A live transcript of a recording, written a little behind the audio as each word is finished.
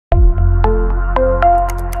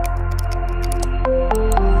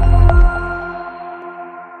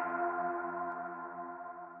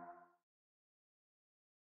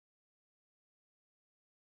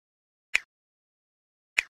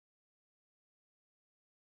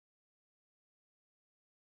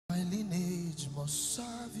must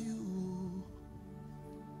serve you.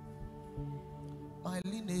 My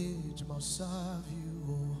lineage must serve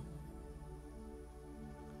you.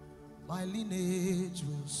 My lineage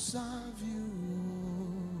will serve you.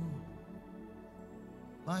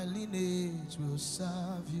 My lineage will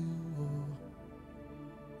serve you.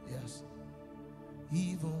 Yes.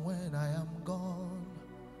 Even when I am gone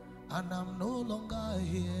and I'm no longer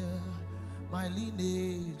here, my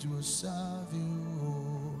lineage will serve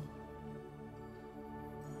you.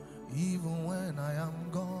 Even when I am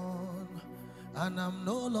gone and I'm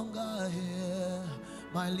no longer here,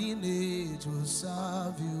 my lineage will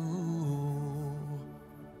serve you.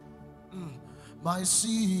 My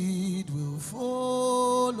seed will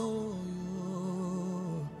follow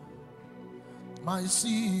you. My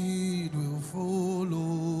seed will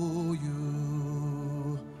follow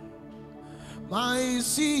you. My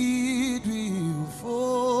seed will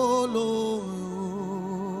follow you.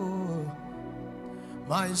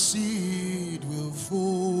 My seed will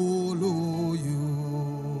follow you.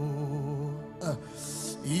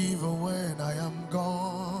 Even when I am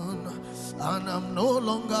gone and I'm no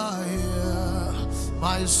longer here,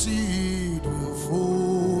 my seed will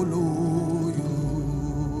follow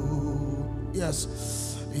you. Yes,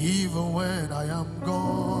 even when I am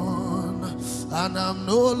gone and I'm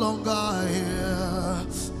no longer here,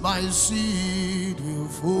 my seed will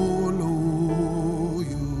follow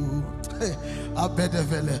you. I better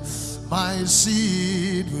feel my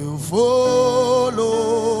seed will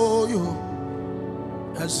follow you.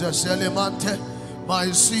 As a selimante, my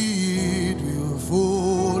seed will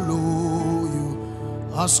follow you.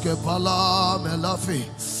 Ask a pala melafi,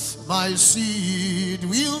 my seed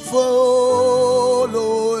will follow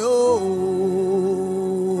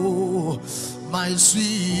you. My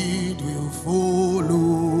seed will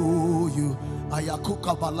follow you.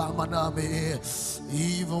 Ayakuka bala maname.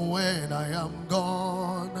 Even when I am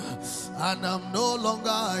gone and I'm no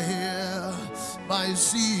longer here, my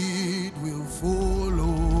seed will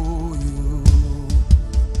follow you.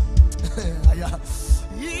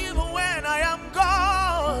 Even when I am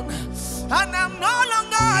gone and I'm no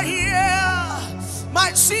longer here,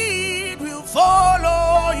 my seed will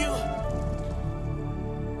follow you.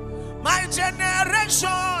 My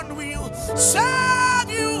generation will serve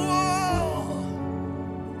you.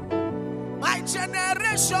 My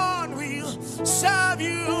generation will serve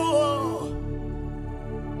you.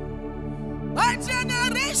 My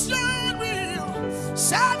generation will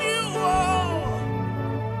serve you.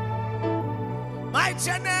 My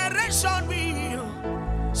generation will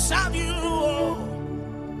serve you.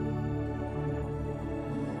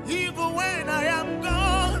 Even when I am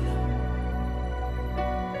gone,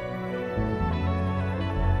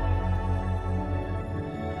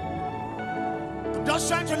 I'm just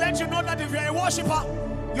trying to let you know that if you're a worshiper,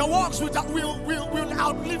 your works will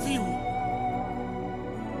outlive you.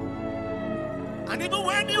 And even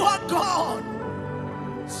when you are gone,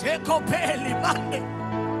 Seko Peli Mande,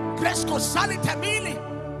 Gresco Sali Temili,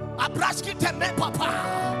 Abraski Teme Papa,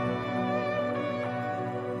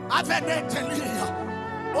 Avenetelia,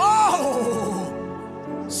 oh,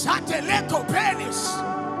 Sateleko Pelis.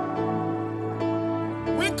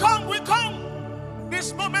 We come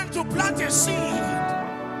this moment to plant a seed.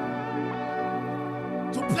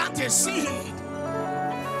 To plant a seed.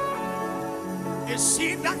 A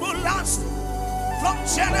seed that will last from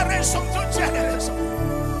generation to generation.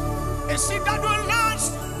 A seed that will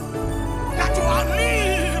last, that will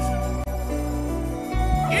outlive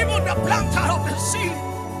even the planter of the seed.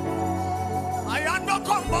 I am not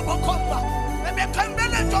comba. Let me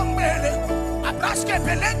kambele tombele. Abraske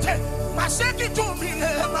pelete. Maseki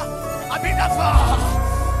tumilema.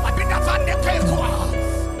 Abinafa nekekwa.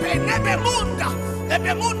 Penebe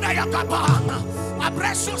munda yakabana.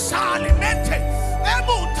 Abresu salimente.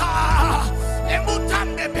 Emuta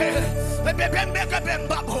mbebe. Bebembeke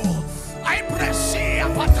bembabo. I presi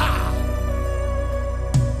apata.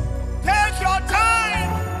 Take your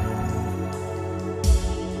time.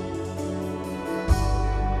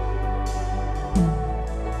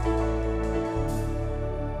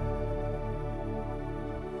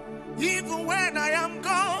 Even when I am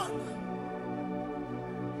gone,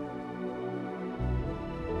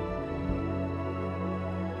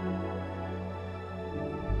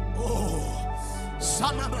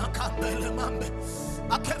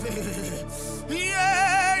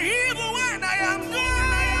 yeah, even when I am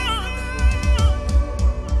gone.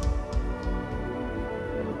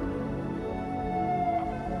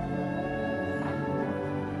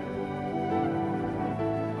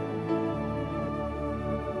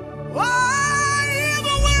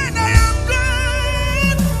 Even when I am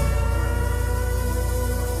gone.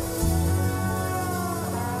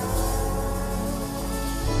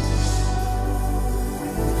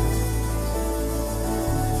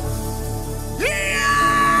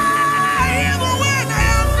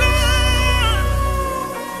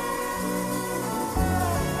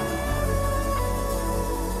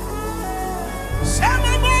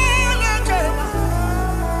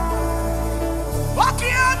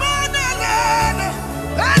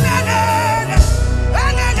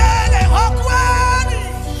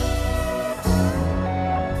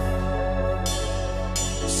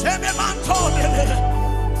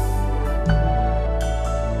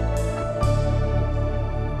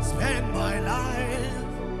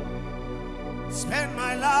 Spend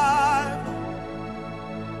my life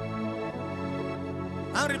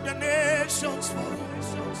and reap the nations for you.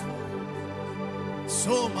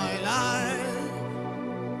 So my life,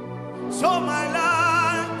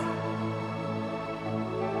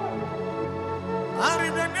 and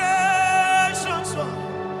reap the nations for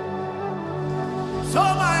you. So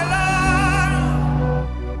my life,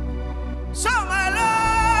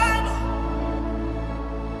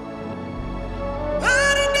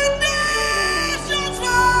 and reap the nations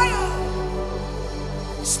for you.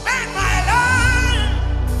 Spend my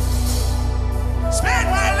life, spend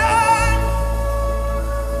my life.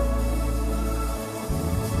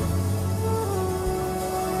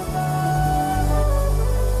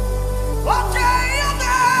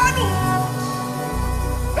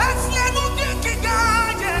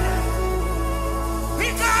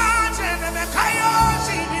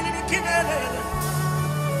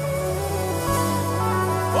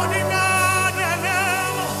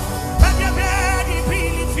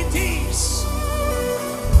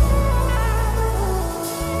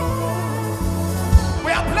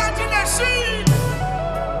 We are planting a seed.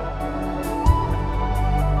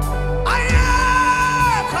 I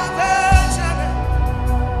am conversion.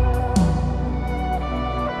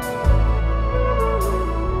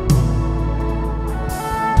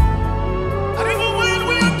 And even when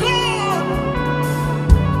we are gone,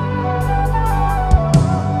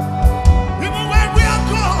 even when we are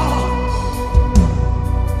gone,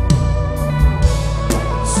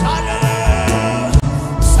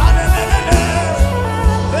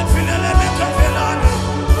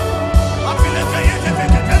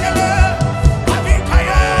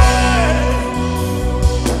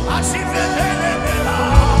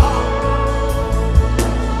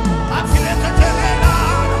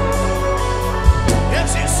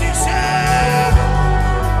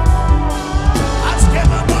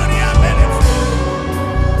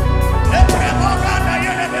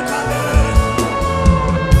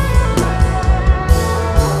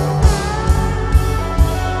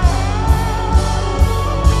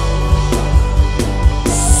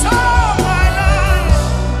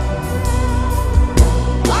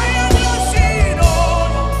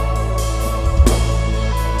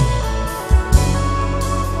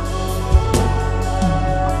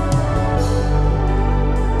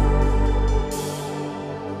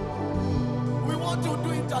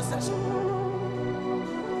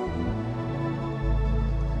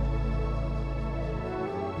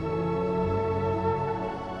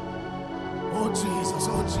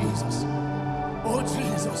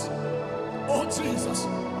 Jesus.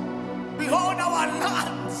 Behold our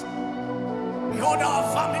lands. Behold our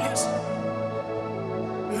families.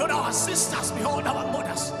 Behold our sisters. Behold our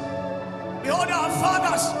mothers. Behold our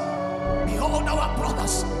fathers. Behold our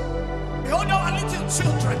brothers. Behold our little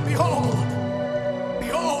children. Behold.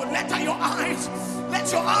 Behold, let your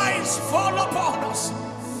eyes fall upon us.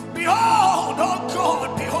 Behold, oh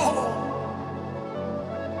God, behold.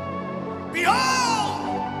 Behold.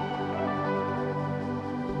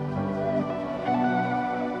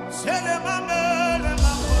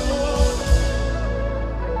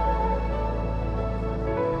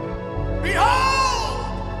 Behold!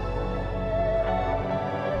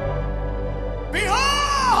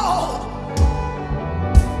 Behold!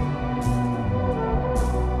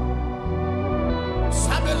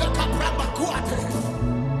 Sabele kapramba kuate.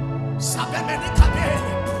 Sabele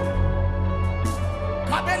kabele.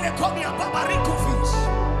 Kabele komia babarikufis.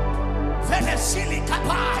 Vele sili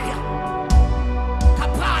kapaya.